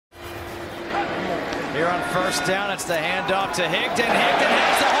Here on first down, it's the handoff to Higdon. Higdon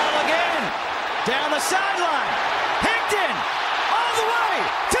has the hole again. Down the sideline. Higdon all the way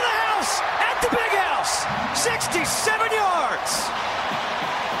to the house at the big house. 67 yards.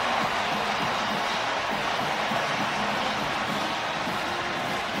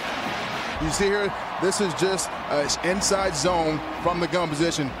 You see here, this is just an inside zone from the gun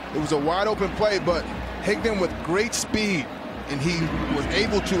position. It was a wide open play, but Higdon with great speed, and he was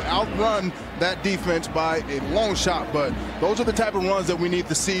able to outrun that defense by a long shot. But those are the type of runs that we need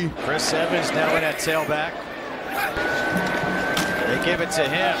to see. Chris Evans now in at tailback. They give it to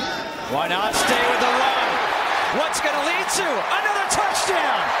him. Why not stay with the run? What's going to lead to another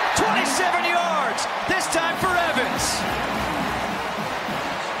touchdown? 27 yards, this time for Evans.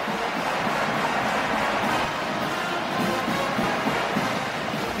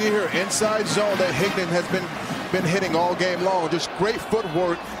 Here inside zone that Higdon has been hitting all game long. Just great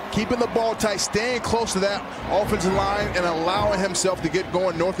footwork, keeping the ball tight, staying close to that offensive line and allowing himself to get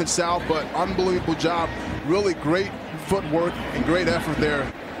going north and south. But unbelievable job, really great footwork and great effort there.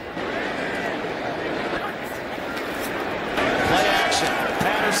 Play action,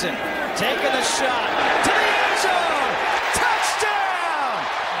 Patterson taking the shot to the end zone. Touchdown!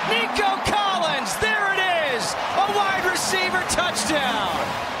 Nico Collins, there it is, a wide receiver touchdown.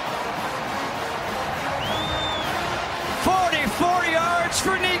 44 yards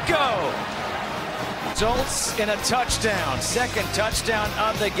for Nico. Results in a touchdown. Second touchdown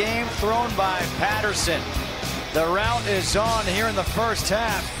of the game thrown by Patterson. The route is on here in the first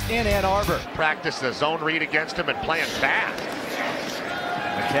half in Ann Arbor. Practice the zone read against him and playing fast.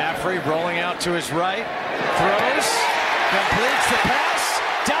 McCaffrey rolling out to his right. Throws. Completes the pass.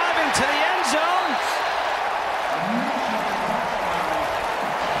 Diving to the end zone.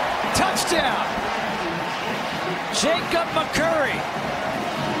 Touchdown. Jacob McCurry.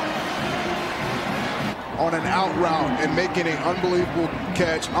 On an out route and making an unbelievable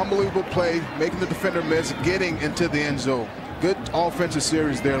catch, unbelievable play, making the defender miss, getting into the end zone. Good offensive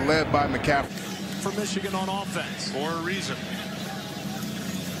series there, led by McCaffrey. For Michigan on offense. For a reason.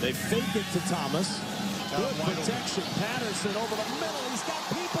 They fake it to Thomas. Good protection. Patterson over the middle. He's got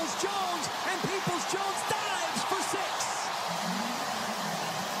Peoples-Jones, and Peoples-Jones dives for 6.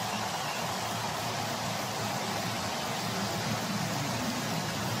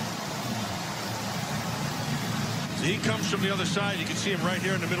 He comes from the other side. You can see him right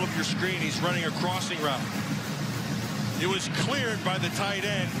here in the middle of your screen. He's running a crossing route. It was cleared by the tight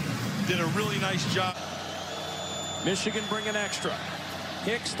end. Did a really nice job. Michigan bringing extra.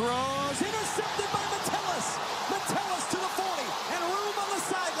 Hicks throws. Intercepted by Metellus. Metellus to the 40. And room on the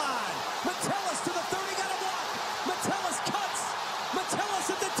sideline. Metellus to the 30. Got a block. Metellus cuts.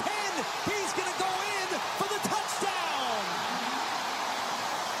 Metellus at the 10. He's going to go in for the touchdown.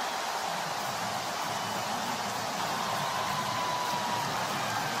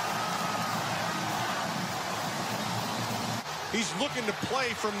 He's looking to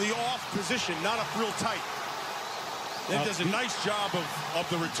play from the off position, not up real tight. That does a nice job of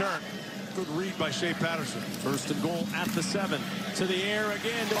the return. Good read by Shea Patterson. First and goal at the 7. To the air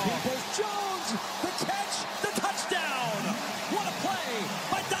again to Peoples-Jones. The catch, the touchdown. What a play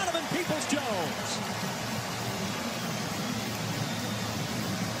by Donovan Peoples-Jones.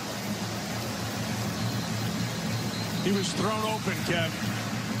 He was thrown open, Kev.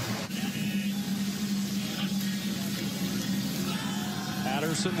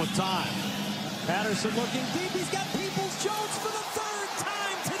 Patterson with time. Patterson looking deep. He's got Peoples-Jones for the 3rd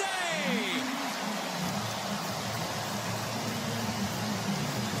time today.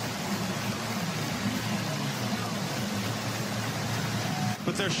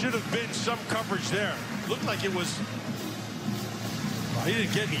 But there should have been some coverage there. Looked like it was. Well, he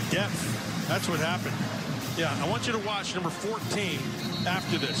didn't get any depth. That's what happened. Yeah, I want you to watch number 14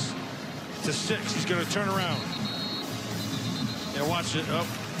 after this. To 6. He's going to turn around. Yeah, watch it. Oh,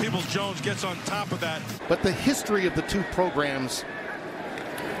 Peoples-Jones gets on top of that. But the history of the two programs,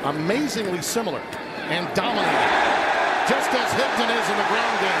 amazingly similar and dominating. Just as Higdon is in the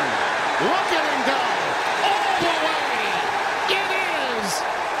ground game. Look at him go. All the way. It is.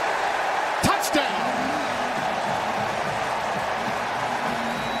 Touchdown.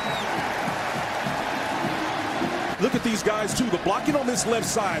 Look at these guys, too. The blocking on this left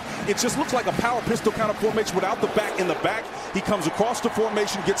side, it just looks like a power pistol kind of formation without the back in the back. He comes across the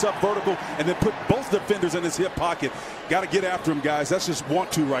formation, gets up vertical, and then put both defenders in his hip pocket. Got to get after him, guys. That's just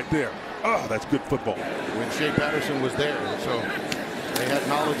want to right there. Oh, that's good football. When Shea Patterson was there, so they had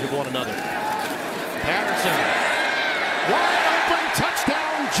knowledge of one another. Patterson, wide open,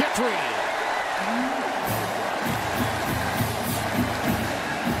 touchdown, Gentry.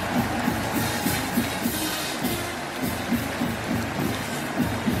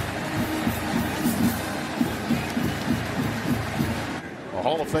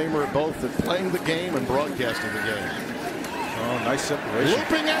 Famer at both at playing the game and broadcasting the game. Oh, nice separation.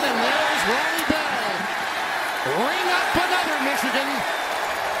 Looping in, and there's Ronnie Bell. Ring up another Michigan.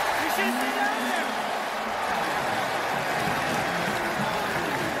 You should stay down there.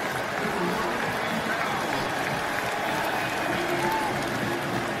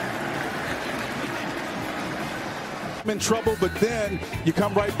 In trouble, but then you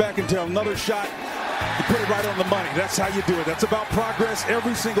come right back and tell another shot. You put it right on the money. That's how you do it. That's about progress.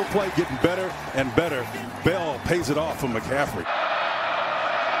 Every single play getting better and better. Bell pays it off from McCaffrey.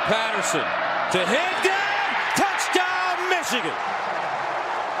 Patterson to Higdon. Touchdown, Michigan.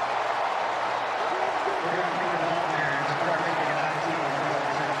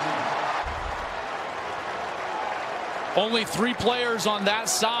 Only 3 players on that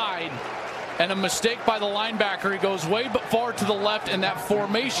side. And a mistake by the linebacker. He goes way far to the left in that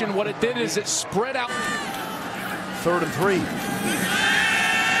formation. What it did is it spread out. 3rd and 3.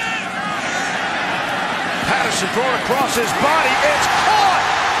 Patterson throwing across his body. It's caught!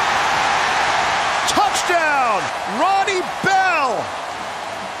 Touchdown! Ronnie Bell,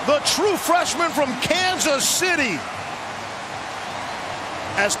 the true freshman from Kansas City.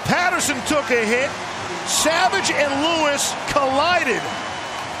 As Patterson took a hit, Savage and Lewis collided.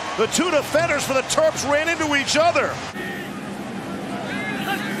 The two defenders for the Terps ran into each other.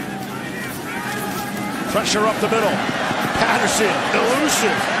 Pressure up the middle. Patterson,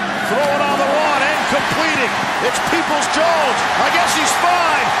 elusive, throwing on the run and completing. It's Peoples-Jones. I guess he's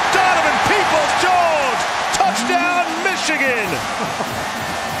fine. Donovan Peoples-Jones. Touchdown, Michigan.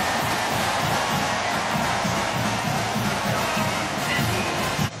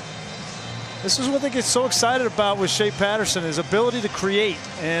 This is what they get so excited about with Shea Patterson, his ability to create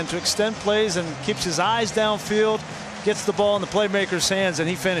and to extend plays, and keeps his eyes downfield, gets the ball in the playmaker's hands, and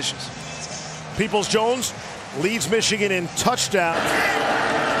he finishes. Peoples-Jones leads Michigan in touchdown.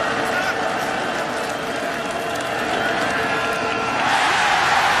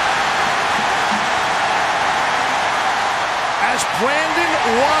 As Brandon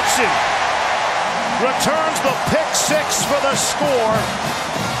Watson returns the pick 6 for the score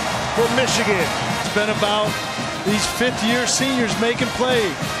for Michigan. It's been about these fifth-year seniors making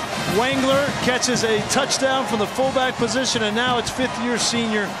plays. Wangler catches a touchdown from the fullback position, and now it's fifth-year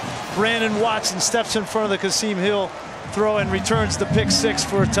senior Brandon Watson steps in front of the Kasim Hill throw and returns the pick 6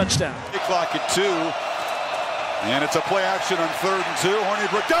 for a touchdown. Clock at 2, and it's a play action on 3rd and 2.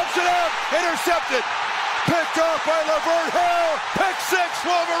 Hornibrook dumps it out, intercepted, picked off by Lavert Hill. Pick 6,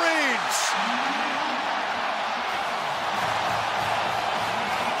 Wolverines.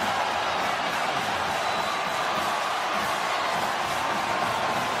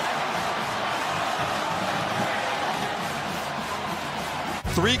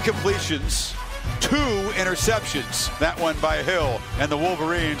 Three completions, 2 interceptions. That one by Hill, and the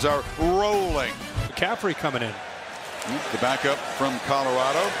Wolverines are rolling. McCaffrey coming in. The backup from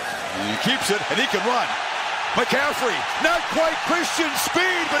Colorado. And he keeps it, and he can run. McCaffrey, not quite Christian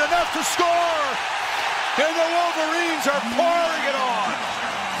speed, but enough to score. And the Wolverines are pouring it on.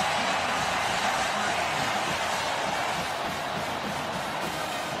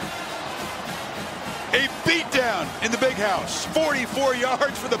 A beatdown in the big house. 44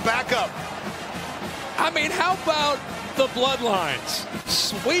 yards for the backup. I mean, how about the bloodlines?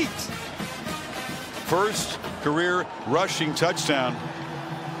 Sweet. First career rushing touchdown.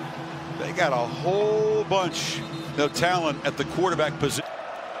 They got a whole bunch of talent at the quarterback position.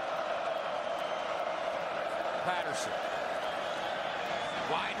 Patterson.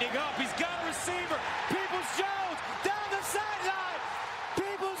 Winding up. He's got a receiver. Peoples-Jones down the sideline.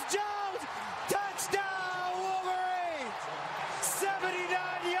 Peoples-Jones. Touchdown, Wolverines.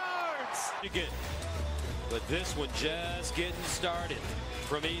 79 yards. But this one just getting started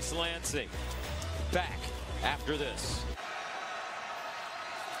from East Lansing. Back after this.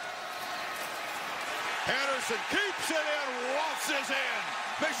 Patterson keeps it in, waltzes in.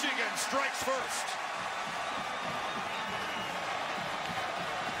 Michigan strikes first.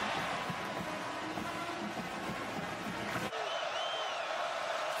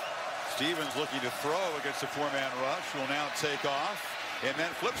 Stevens looking to throw against the 4-man rush. Will now take off and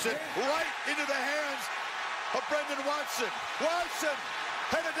then flips it right into the hands of Brendan Watson. Watson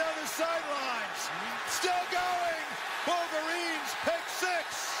headed down the sidelines. Still going. Wolverines pick 6.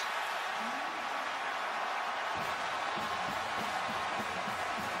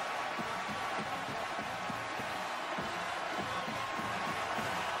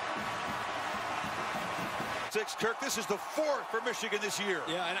 Kirk, this is the 4th for Michigan this year.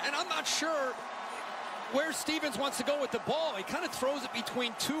 Yeah, and I'm not sure where Stevens wants to go with the ball. He kind of throws it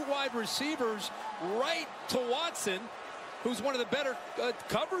between 2 wide receivers right to Watson. who's one of the better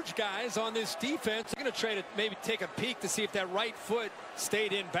coverage guys on this defense. They're going to try to maybe take a peek to see if that right foot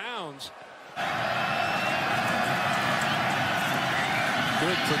stayed in bounds.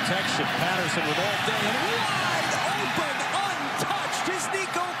 Good protection. Patterson with all day. And wide open, untouched is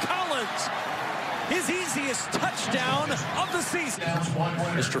Nico Collins. His easiest touchdown of the season.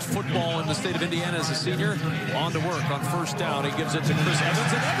 Mr. Football in the state of Indiana as a senior. On to work on first down. He gives it to Chris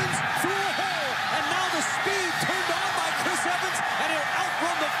Evans. And Evans through a hole. And now the speed turned on by Chris Evans. And he'll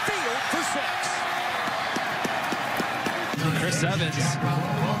outrun the field for 6. Chris Evans,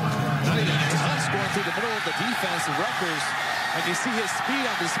 not even touch going through the middle of the defense. The Rutgers, and you see his speed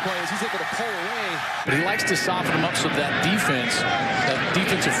on display as he's able to pull away. But he likes to soften him up so that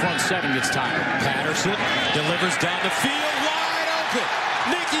defensive front seven gets tired. Patterson delivers down the field, wide open.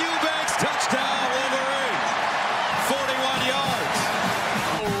 Nick Eubanks, touchdown, Wolverine. 41 yards.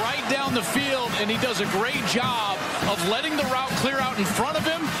 Right down the field, and he does a great job of letting the route clear out in front of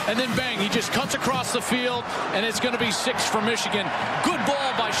him, and then bang, he just cuts across the field, and it's going to be 6 for Michigan. Good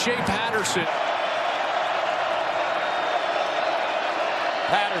ball by Shea Patterson.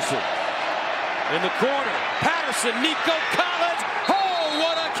 Patterson in the corner. Patterson, Nico Collins. Oh,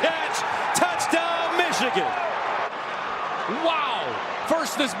 what a catch. Touchdown, Michigan. Wow.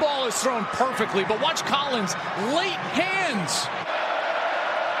 First, this ball is thrown perfectly, but watch Collins' late hands.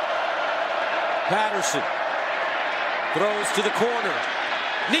 Patterson throws to the corner.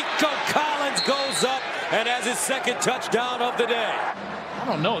 Nico Collins goes up and has his second touchdown of the day. I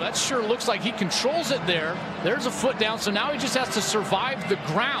don't know. That sure looks like he controls it there. There's a foot down, so now he just has to survive the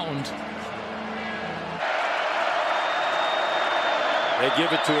ground. They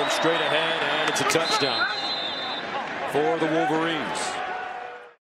give it to him straight ahead, and it's a touchdown for the Wolverines.